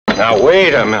Now,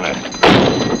 wait a minute.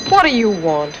 What do you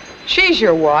want? She's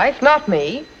your wife, not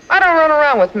me. I don't run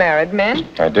around with married men.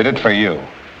 I did it for you.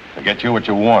 To get you what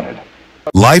you wanted.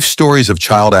 Life stories of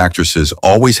child actresses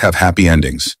always have happy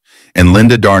endings, and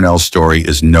Linda Darnell's story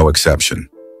is no exception.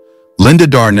 Linda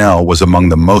Darnell was among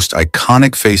the most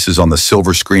iconic faces on the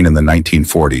silver screen in the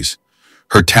 1940s.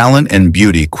 Her talent and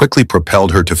beauty quickly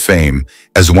propelled her to fame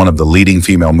as one of the leading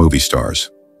female movie stars.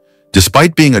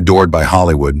 Despite being adored by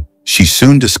Hollywood, she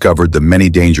soon discovered the many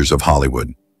dangers of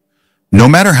Hollywood. No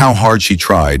matter how hard she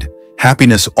tried,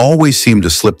 happiness always seemed to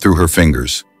slip through her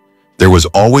fingers. There was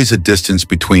always a distance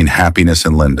between happiness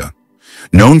and Linda.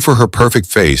 Known for her perfect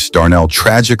face, Darnell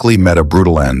tragically met a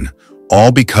brutal end,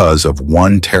 all because of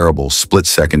one terrible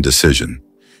split-second decision.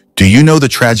 Do you know the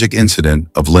tragic incident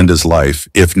of Linda's life?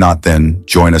 If not, then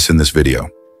join us in this video.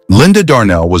 Linda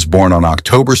Darnell was born on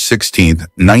October 16,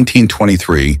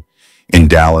 1923, in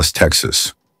Dallas,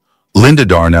 Texas. Linda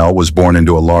Darnell was born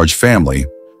into a large family,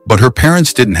 but her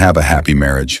parents didn't have a happy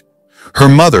marriage. Her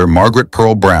mother, Margaret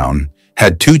Pearl Brown,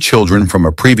 had 2 children from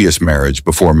a previous marriage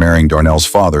before marrying Darnell's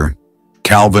father,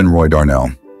 Calvin Roy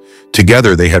Darnell.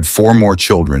 Together, they had 4 more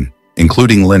children,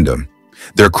 including Linda.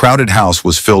 Their crowded house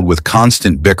was filled with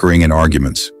constant bickering and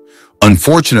arguments.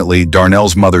 Unfortunately,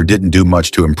 Darnell's mother didn't do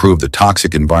much to improve the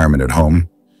toxic environment at home.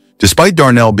 Despite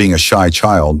Darnell being a shy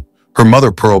child, her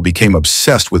mother Pearl became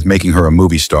obsessed with making her a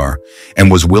movie star and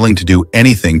was willing to do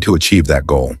anything to achieve that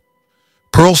goal.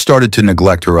 Pearl started to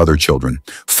neglect her other children,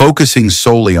 focusing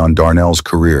solely on Darnell's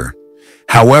career.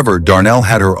 However, Darnell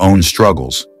had her own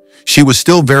struggles. She was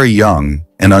still very young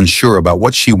and unsure about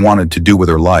what she wanted to do with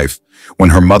her life when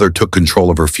her mother took control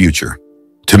of her future.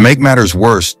 To make matters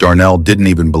worse, Darnell didn't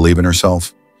even believe in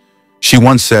herself. She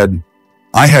once said,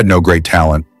 "I had no great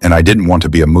talent and I didn't want to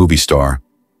be a movie star,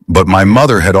 but my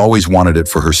mother had always wanted it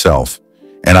for herself,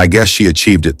 and I guess she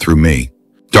achieved it through me."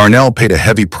 Darnell paid a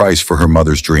heavy price for her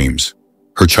mother's dreams.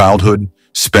 Her childhood,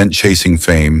 spent chasing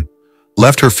fame,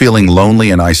 left her feeling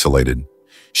lonely and isolated.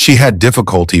 She had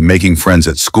difficulty making friends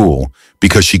at school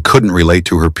because she couldn't relate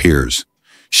to her peers.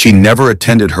 She never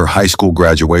attended her high school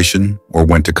graduation or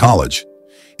went to college.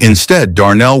 Instead,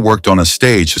 Darnell worked on a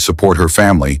stage to support her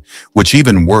family, which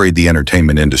even worried the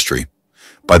entertainment industry.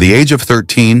 By the age of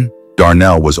 13,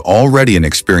 Darnell was already an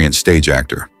experienced stage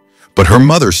actor, but her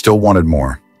mother still wanted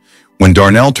more. When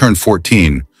Darnell turned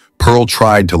 14, Pearl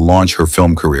tried to launch her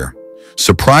film career.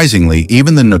 Surprisingly,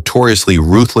 even the notoriously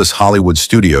ruthless Hollywood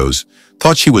studios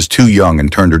thought she was too young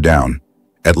and turned her down,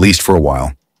 at least for a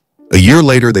while. A year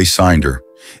later, they signed her,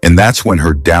 and that's when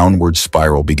her downward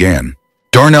spiral began.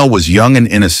 Darnell was young and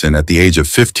innocent. At the age of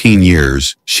 15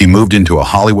 years, she moved into a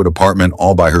Hollywood apartment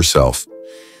all by herself,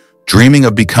 dreaming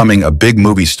of becoming a big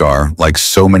movie star like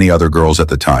so many other girls at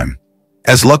the time.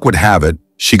 As luck would have it,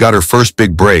 she got her first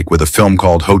big break with a film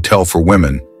called Hotel for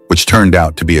Women, which turned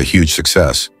out to be a huge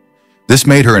success. This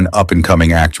made her an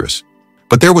up-and-coming actress.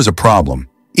 But there was a problem.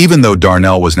 Even though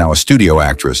Darnell was now a studio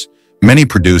actress, many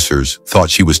producers thought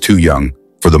she was too young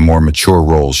for the more mature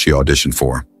roles she auditioned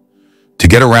for. To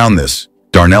get around this,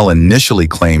 Darnell initially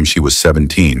claimed she was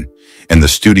 17, and the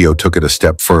studio took it a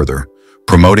step further,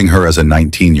 promoting her as a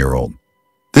 19-year-old.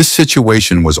 This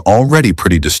situation was already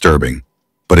pretty disturbing,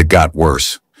 but it got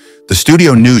worse. The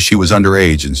studio knew she was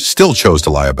underage and still chose to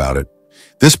lie about it.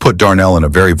 This put Darnell in a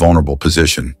very vulnerable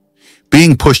position.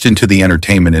 Being pushed into the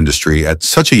entertainment industry at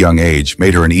such a young age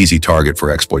made her an easy target for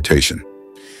exploitation.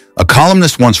 A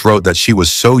columnist once wrote that she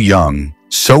was so young,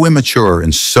 so immature,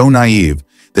 and so naive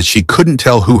that she couldn't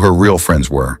tell who her real friends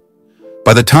were.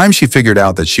 By the time she figured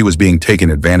out that she was being taken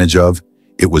advantage of,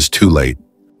 it was too late.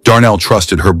 Darnell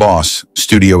trusted her boss,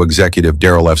 studio executive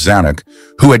Darrell F. Zanuck,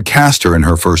 who had cast her in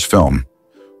her first film.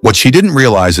 What she didn't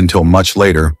realize until much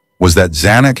later was that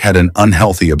Zanuck had an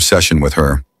unhealthy obsession with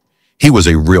her. He was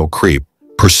a real creep,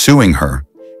 pursuing her,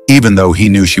 even though he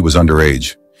knew she was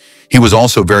underage. He was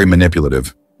also very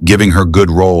manipulative, giving her good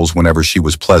roles whenever she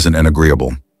was pleasant and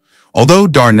agreeable. Although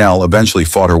Darnell eventually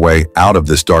fought her way out of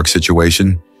this dark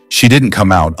situation, she didn't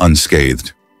come out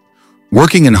unscathed.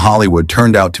 Working in Hollywood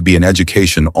turned out to be an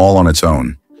education all on its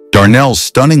own. Darnell's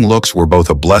stunning looks were both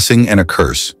a blessing and a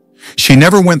curse. She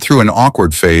never went through an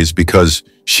awkward phase because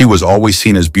she was always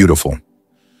seen as beautiful.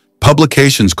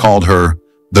 Publications called her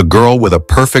the girl with a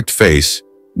perfect face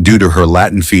due to her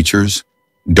Latin features,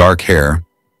 dark hair,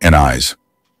 and eyes.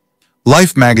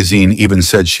 Life magazine even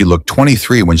said she looked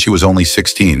 23 when she was only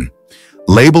 16,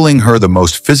 labeling her the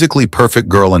most physically perfect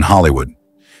girl in Hollywood.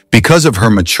 Because of her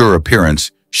mature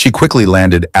appearance, she quickly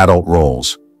landed adult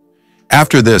roles.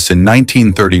 After this, in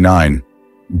 1939,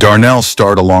 Darnell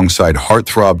starred alongside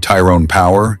heartthrob Tyrone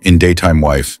Power in Daytime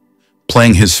Wife,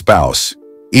 playing his spouse,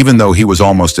 even though he was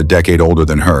almost a decade older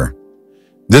than her.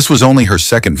 This was only her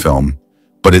second film,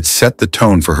 but it set the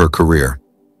tone for her career.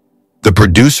 The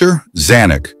producer,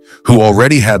 Zanuck, who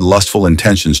already had lustful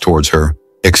intentions towards her,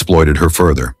 exploited her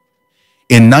further.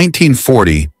 In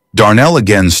 1940, Darnell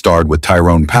again starred with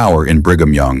Tyrone Power in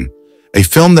Brigham Young, a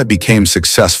film that became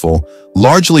successful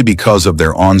largely because of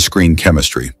their on-screen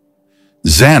chemistry.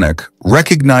 Zanuck,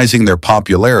 recognizing their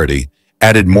popularity,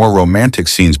 added more romantic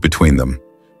scenes between them,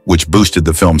 which boosted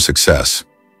the film's success.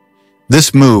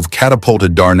 This move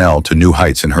catapulted Darnell to new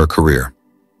heights in her career.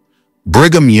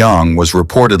 Brigham Young was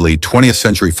reportedly 20th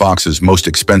Century Fox's most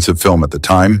expensive film at the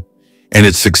time, and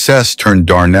its success turned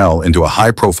Darnell into a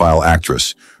high-profile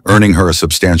actress, earning her a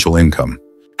substantial income.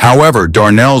 However,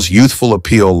 Darnell's youthful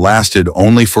appeal lasted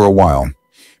only for a while.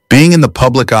 Being in the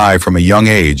public eye from a young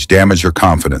age damaged her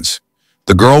confidence.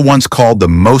 The girl once called the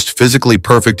most physically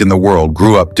perfect in the world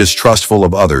grew up distrustful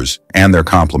of others and their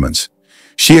compliments.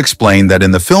 She explained that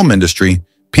in the film industry,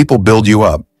 people build you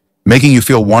up, making you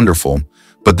feel wonderful,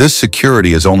 but this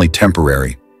security is only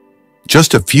temporary.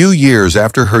 Just a few years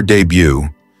after her debut,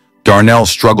 Darnell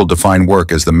struggled to find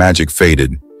work as the magic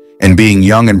faded, and being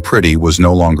young and pretty was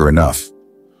no longer enough.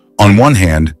 On one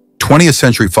hand, 20th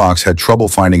Century Fox had trouble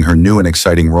finding her new and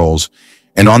exciting roles,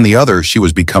 and on the other, she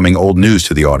was becoming old news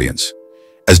to the audience.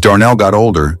 As Darnell got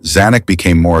older, Zanuck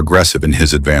became more aggressive in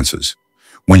his advances.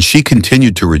 When she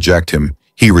continued to reject him,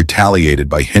 he retaliated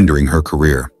by hindering her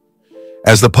career.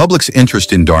 As the public's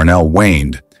interest in Darnell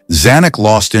waned, Zanuck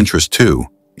lost interest too,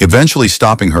 eventually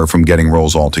stopping her from getting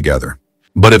roles altogether.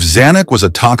 But if Zanuck was a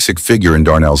toxic figure in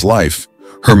Darnell's life,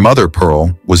 her mother,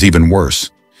 Pearl, was even worse.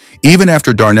 Even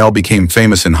after Darnell became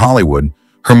famous in Hollywood,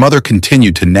 her mother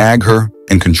continued to nag her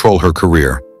and control her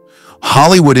career.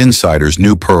 Hollywood insiders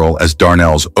knew Pearl as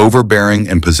Darnell's overbearing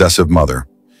and possessive mother.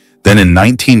 Then in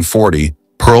 1940,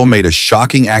 Pearl made a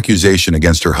shocking accusation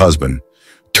against her husband,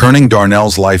 turning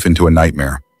Darnell's life into a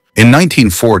nightmare. In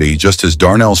 1940, just as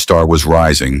Darnell's star was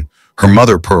rising, her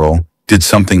mother, Pearl, did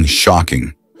something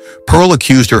shocking. Pearl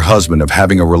accused her husband of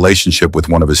having a relationship with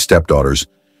one of his stepdaughters,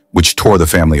 which tore the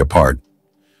family apart.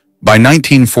 By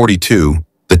 1942,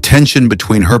 the tension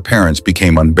between her parents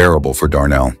became unbearable for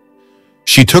Darnell.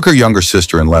 She took her younger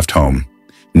sister and left home,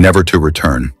 never to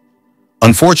return.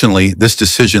 Unfortunately, this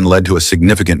decision led to a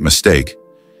significant mistake.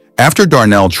 After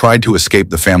Darnell tried to escape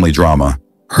the family drama,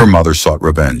 her mother sought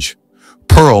revenge.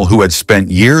 Pearl, who had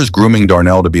spent years grooming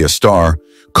Darnell to be a star,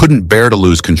 couldn't bear to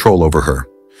lose control over her.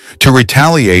 To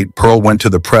retaliate, Pearl went to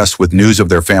the press with news of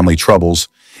their family troubles,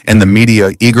 and the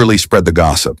media eagerly spread the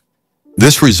gossip.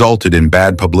 This resulted in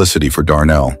bad publicity for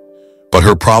Darnell, but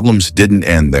her problems didn't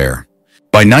end there.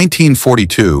 By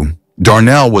 1942,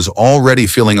 Darnell was already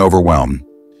feeling overwhelmed.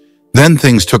 Then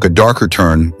things took a darker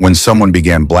turn when someone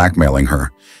began blackmailing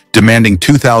her, demanding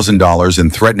 $2,000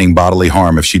 and threatening bodily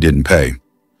harm if she didn't pay.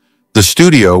 The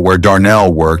studio where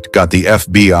Darnell worked got the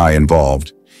FBI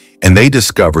involved, and they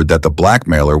discovered that the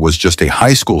blackmailer was just a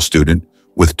high school student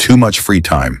with too much free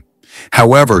time.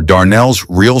 However, Darnell's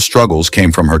real struggles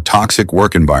came from her toxic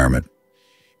work environment.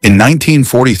 In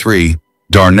 1943,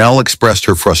 Darnell expressed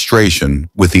her frustration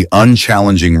with the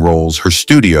unchallenging roles her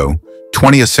studio,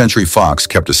 20th Century Fox,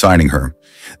 kept assigning her.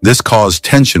 This caused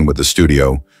tension with the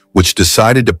studio, which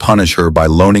decided to punish her by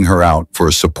loaning her out for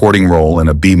a supporting role in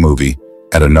a B-movie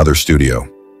at another studio.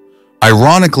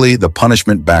 Ironically, the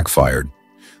punishment backfired.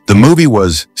 The movie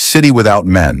was City Without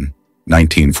Men,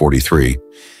 1943,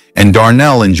 and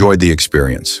Darnell enjoyed the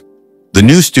experience. The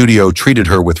new studio treated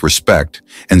her with respect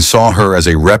and saw her as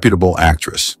a reputable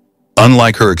actress,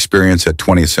 unlike her experience at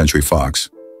 20th Century Fox.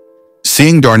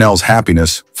 Seeing Darnell's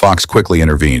happiness, Fox quickly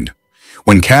intervened.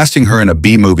 When casting her in a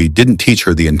B-movie didn't teach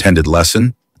her the intended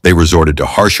lesson, they resorted to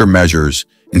harsher measures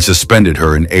and suspended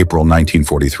her in April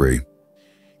 1943.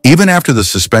 Even after the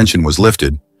suspension was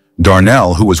lifted,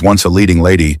 Darnell, who was once a leading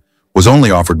lady, was only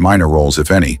offered minor roles,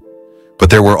 if any. But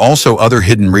there were also other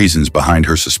hidden reasons behind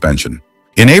her suspension.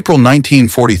 In April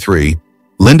 1943,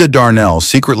 Linda Darnell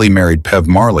secretly married Pev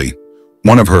Marley,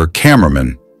 one of her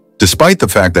cameramen, despite the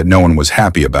fact that no one was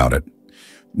happy about it.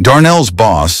 Darnell's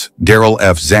boss, Darrell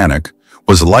F. Zanuck,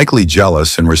 was likely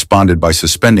jealous and responded by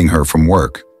suspending her from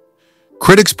work.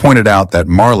 Critics pointed out that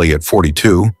Marley, at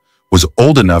 42, was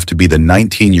old enough to be the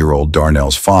 19-year-old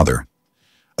Darnell's father.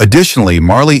 Additionally,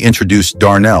 Marley introduced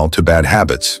Darnell to bad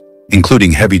habits,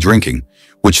 including heavy drinking,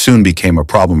 which soon became a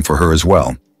problem for her as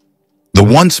well. The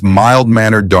once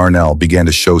mild-mannered Darnell began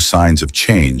to show signs of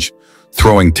change,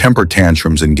 throwing temper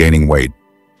tantrums and gaining weight.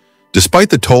 Despite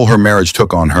the toll her marriage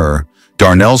took on her,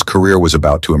 Darnell's career was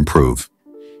about to improve.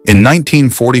 In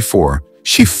 1944,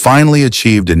 she finally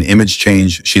achieved an image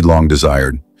change she'd long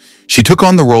desired. She took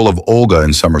on the role of Olga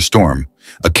in Summer Storm,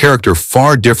 a character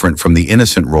far different from the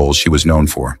innocent roles she was known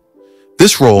for.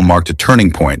 This role marked a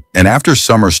turning point, and after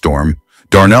Summer Storm,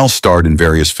 Darnell starred in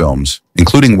various films,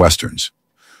 including westerns.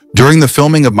 During the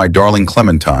filming of My Darling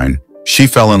Clementine, she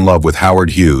fell in love with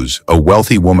Howard Hughes, a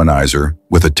wealthy womanizer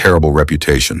with a terrible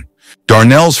reputation.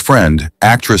 Darnell's friend,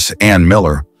 actress Ann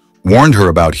Miller, warned her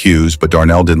about Hughes, but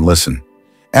Darnell didn't listen.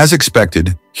 As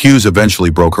expected, Hughes eventually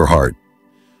broke her heart.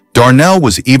 Darnell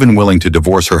was even willing to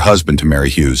divorce her husband to marry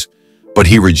Hughes, but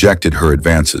he rejected her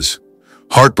advances.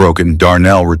 Heartbroken,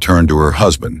 Darnell returned to her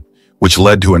husband, which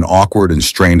led to an awkward and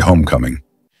strained homecoming.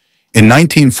 In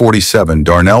 1947,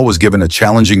 Darnell was given a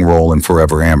challenging role in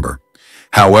Forever Amber.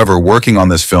 However, working on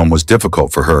this film was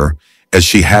difficult for her, as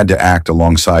she had to act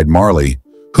alongside Marley,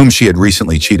 whom she had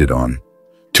recently cheated on.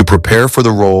 To prepare for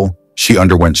the role, she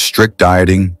underwent strict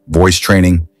dieting, voice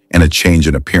training, and a change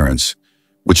in appearance,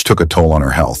 which took a toll on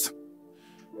her health.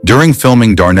 During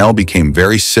filming, Darnell became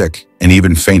very sick and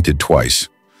even fainted twice.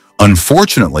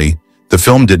 Unfortunately, the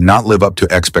film did not live up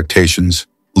to expectations,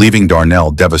 leaving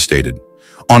Darnell devastated.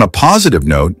 On a positive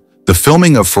note, the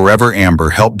filming of Forever Amber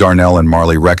helped Darnell and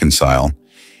Marley reconcile,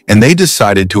 and they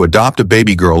decided to adopt a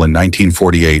baby girl in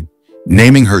 1948,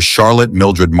 naming her Charlotte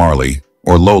Mildred Marley,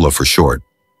 or Lola for short.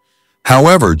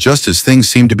 However, just as things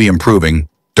seemed to be improving,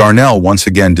 Darnell once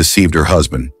again deceived her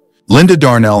husband. Linda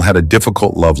Darnell had a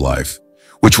difficult love life,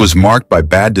 which was marked by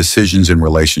bad decisions in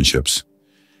relationships.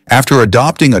 After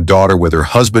adopting a daughter with her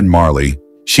husband Marley,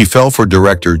 she fell for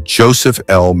director Joseph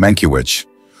L. Mankiewicz,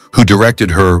 who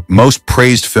directed her most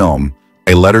praised film,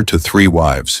 A Letter to Three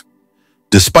Wives.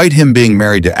 Despite him being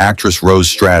married to actress Rose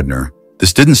Stradner,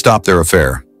 this didn't stop their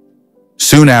affair.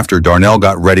 Soon after, Darnell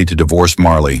got ready to divorce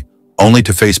Marley, only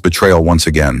to face betrayal once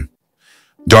again.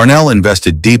 Darnell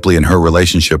invested deeply in her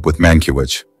relationship with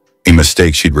Mankiewicz, a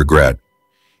mistake she'd regret.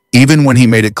 Even when he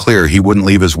made it clear he wouldn't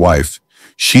leave his wife,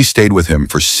 she stayed with him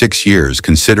for 6 years,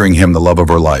 considering him the love of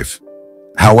her life.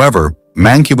 However,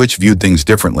 Mankiewicz viewed things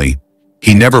differently.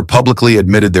 He never publicly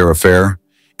admitted their affair,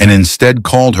 and instead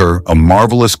called her a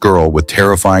marvelous girl with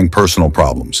terrifying personal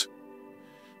problems.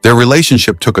 Their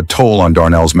relationship took a toll on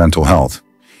Darnell's mental health.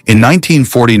 In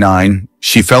 1949,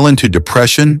 she fell into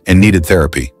depression and needed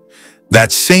therapy.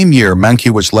 That same year,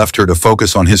 Mankiewicz left her to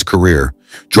focus on his career,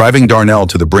 driving Darnell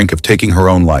to the brink of taking her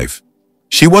own life.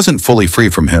 She wasn't fully free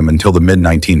from him until the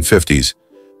mid-1950s,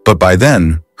 but by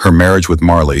then, her marriage with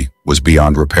Marley was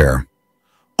beyond repair.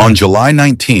 On July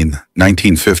 19,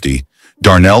 1950,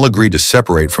 Darnell agreed to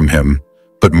separate from him,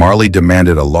 but Marley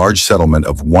demanded a large settlement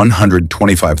of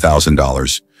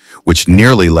 $125,000, which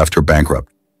nearly left her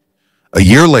bankrupt. A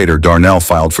year later, Darnell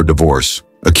filed for divorce,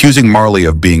 accusing Marley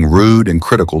of being rude and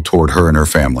critical toward her and her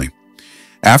family.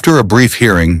 After a brief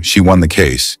hearing, she won the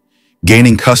case,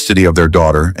 gaining custody of their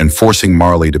daughter and forcing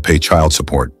Marley to pay child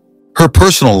support. Her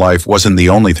personal life wasn't the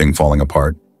only thing falling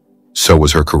apart. So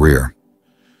was her career.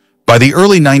 By the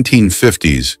early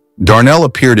 1950s, Darnell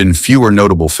appeared in fewer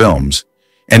notable films,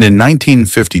 and in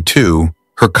 1952,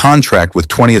 her contract with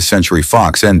 20th Century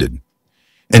Fox ended.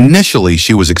 Initially,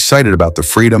 she was excited about the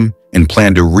freedom and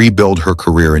planned to rebuild her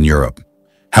career in Europe.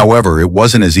 However, it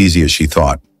wasn't as easy as she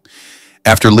thought.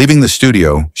 After leaving the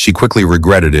studio, she quickly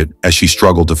regretted it as she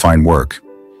struggled to find work.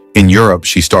 In Europe,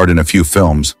 she starred in a few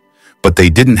films, but they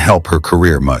didn't help her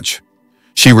career much.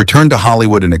 She returned to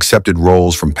Hollywood and accepted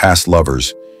roles from past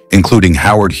lovers, including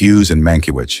Howard Hughes and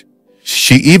Mankiewicz.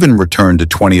 She even returned to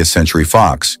 20th Century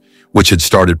Fox, which had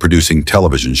started producing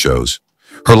television shows.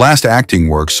 Her last acting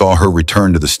work saw her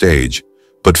return to the stage,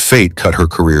 but fate cut her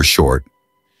career short.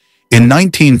 In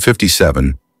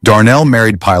 1957, Darnell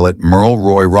married pilot Merle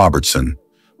Roy Robertson,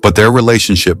 but their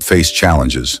relationship faced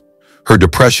challenges. Her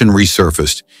depression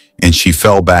resurfaced, and she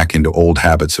fell back into old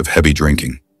habits of heavy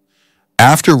drinking.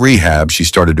 After rehab, she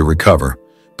started to recover,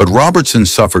 but Robertson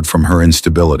suffered from her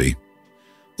instability.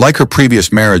 Like her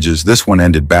previous marriages, this one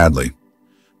ended badly.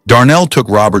 Darnell took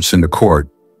Robertson to court,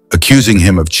 accusing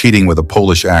him of cheating with a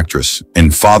Polish actress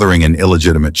and fathering an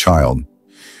illegitimate child.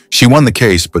 She won the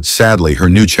case, but sadly, her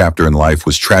new chapter in life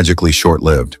was tragically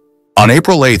short-lived. On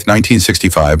April 8,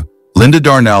 1965, Linda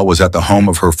Darnell was at the home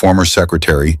of her former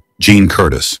secretary, Jean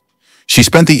Curtis. She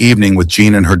spent the evening with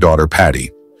Jean and her daughter,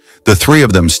 Patty. The three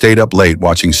of them stayed up late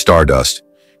watching Stardust,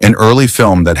 an early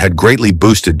film that had greatly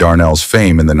boosted Darnell's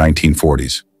fame in the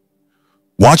 1940s.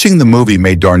 Watching the movie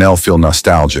made Darnell feel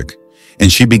nostalgic,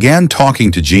 and she began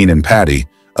talking to Jean and Patty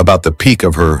about the peak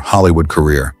of her Hollywood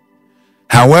career.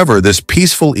 However, this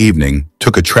peaceful evening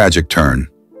took a tragic turn.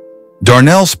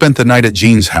 Darnell spent the night at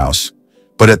Jean's house,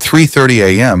 but at 3:30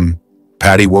 a.m.,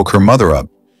 Patty woke her mother up,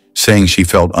 saying she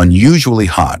felt unusually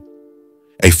hot.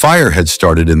 A fire had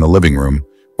started in the living room,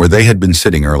 where they had been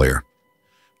sitting earlier.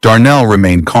 Darnell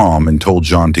remained calm and told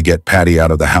John to get Patty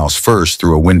out of the house first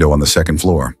through a window on the second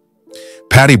floor.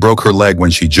 Patty broke her leg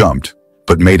when she jumped,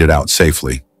 but made it out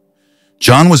safely.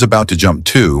 John was about to jump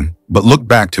too, but looked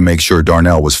back to make sure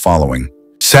Darnell was following.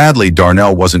 Sadly,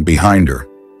 Darnell wasn't behind her.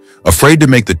 Afraid to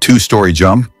make the two-story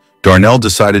jump, Darnell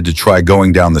decided to try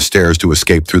going down the stairs to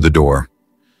escape through the door.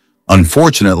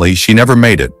 Unfortunately, she never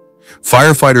made it.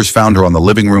 Firefighters found her on the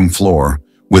living room floor,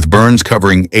 with burns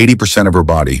covering 80% of her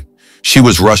body. She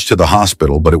was rushed to the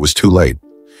hospital, but it was too late.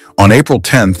 On April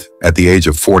 10th, at the age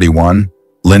of 41,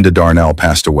 Linda Darnell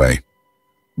passed away.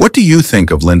 What do you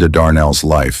think of Linda Darnell's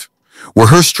life? Were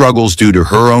her struggles due to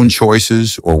her own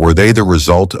choices, or were they the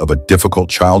result of a difficult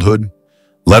childhood?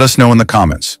 Let us know in the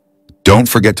comments. Don't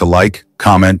forget to like,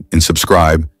 comment, and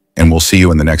subscribe, and we'll see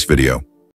you in the next video.